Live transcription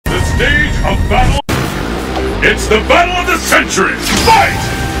Stage of battle. It's the battle of the century. Fight!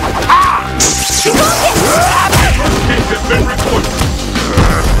 First kick has been recorded.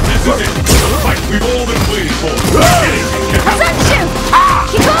 This is it. The fight we've all been waiting for. Anything can happen.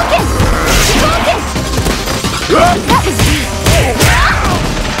 That was good.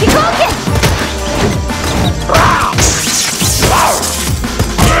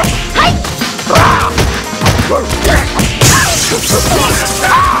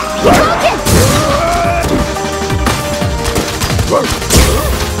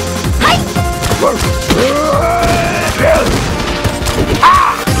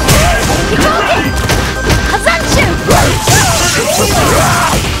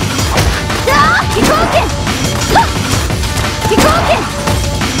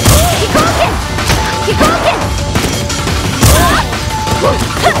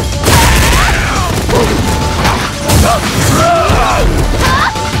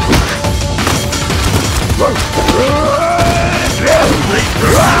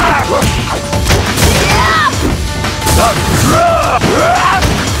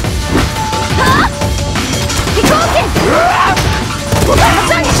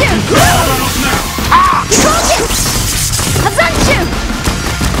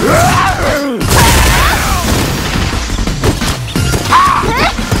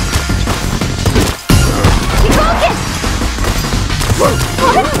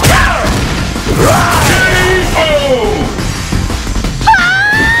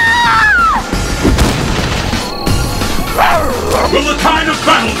 Will the tide of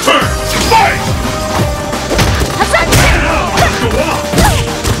battle turn? Fight! Let's go on!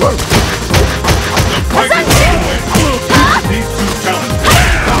 The fight is underway. These two challenges.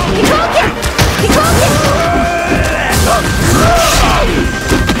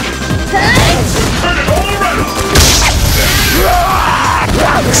 Turn it all around!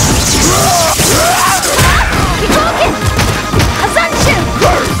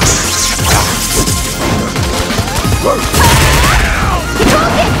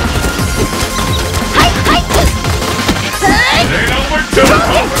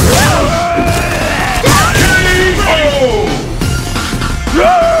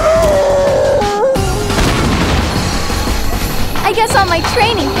 I guess all my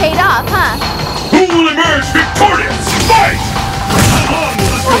training paid off, huh? Who will emerge victorious? Fight! How long will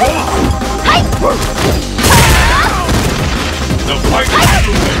this go on? The fight is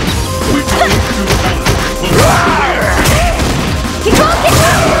underway. Which of these two challenges will win the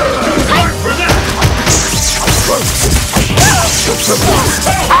Time for that!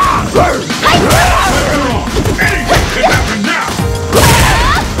 Anything can happen now!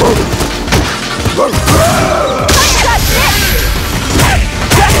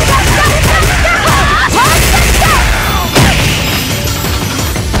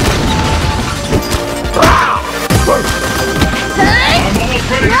 I'm almost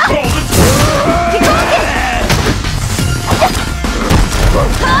ready to call this.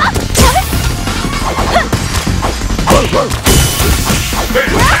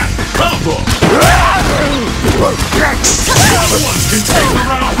 Fantastic combo! One can take the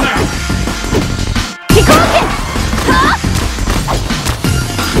round now!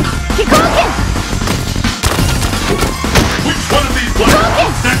 Which one of these blocks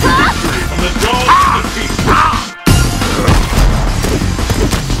will snatch a victory from the jaws of defeat?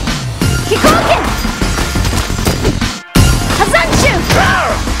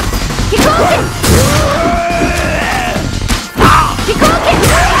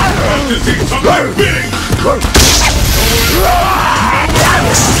 To see something winning! K.O. I've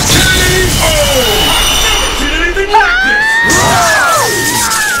never seen anything like this!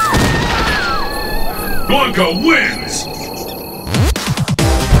 Blanka wins!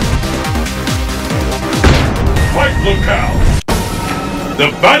 Fight locale! The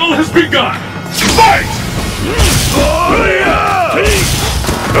battle has begun! Fight!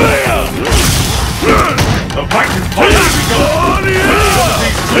 The fight has finally begun!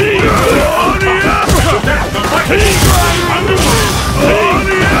 The fight is underway!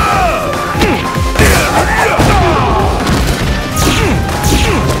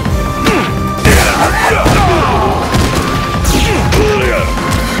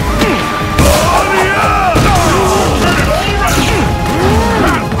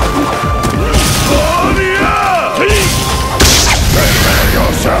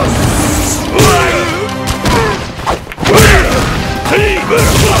 Hey!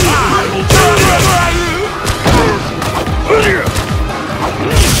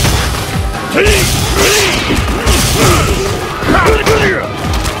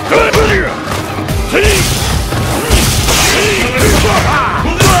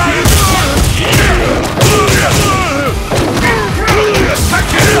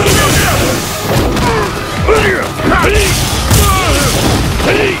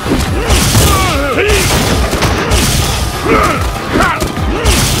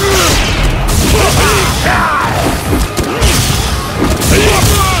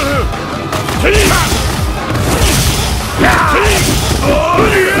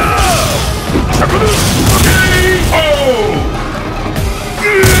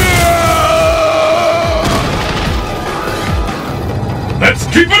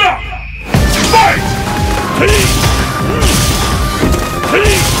 The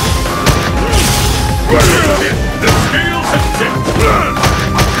scales have tipped.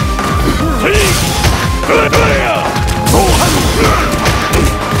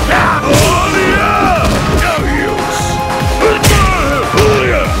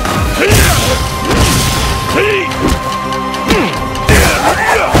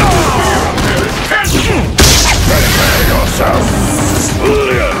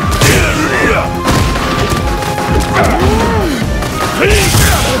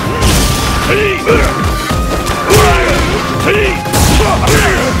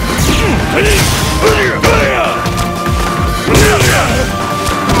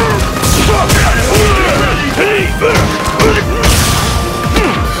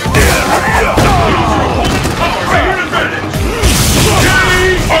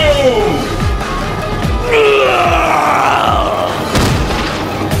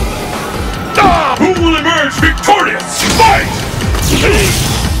 Who will emerge victorious? Fight!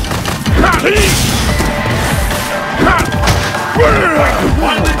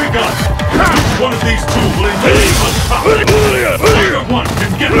 Finally begun. Which one of these two will emerge on top? Either one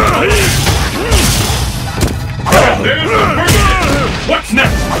can get it. And there's the first hit. What's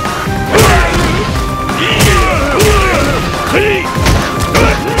next?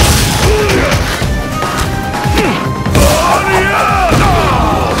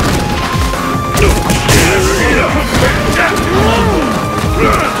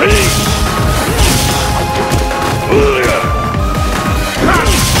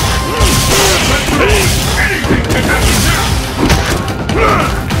 Anything can happen now!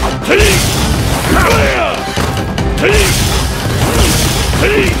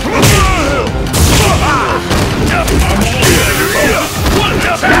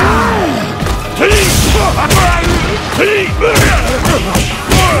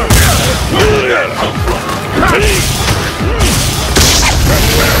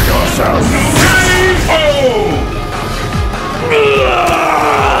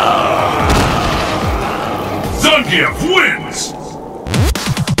 Zangief wins!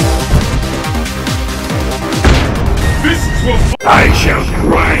 Fists will I shall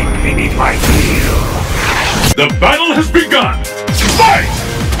grind beneath my heel. The battle has begun! Fight!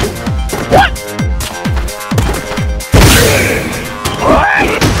 What?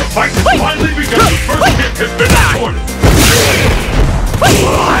 The fight has finally begun! The first hit has been recorded!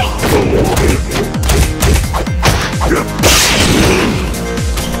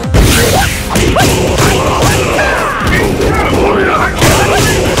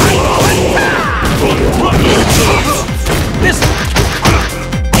 This.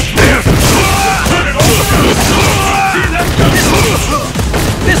 Turn it over! See that coming?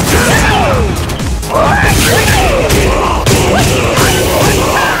 This.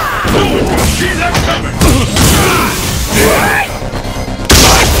 See that coming?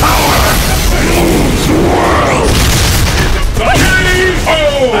 My power moves the world. K.O.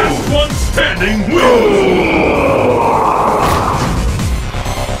 Last one standing wins!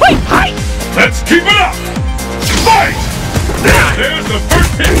 Wait, hi! Let's keep it up! Fight! There's the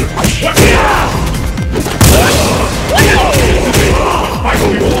first hit! What's next? Fight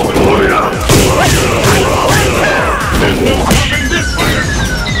we will win. There's no stopping this fighter!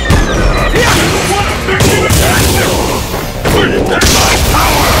 What a effective attack! Where did that My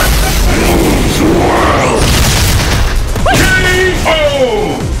power moves the world. K.O.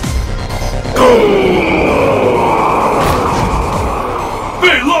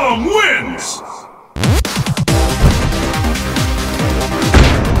 Fei Long wins!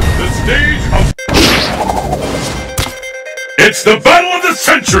 The stage of... It's the battle of the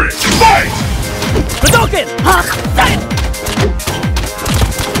century! Fight! Hadouken!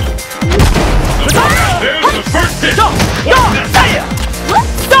 There's the first hit!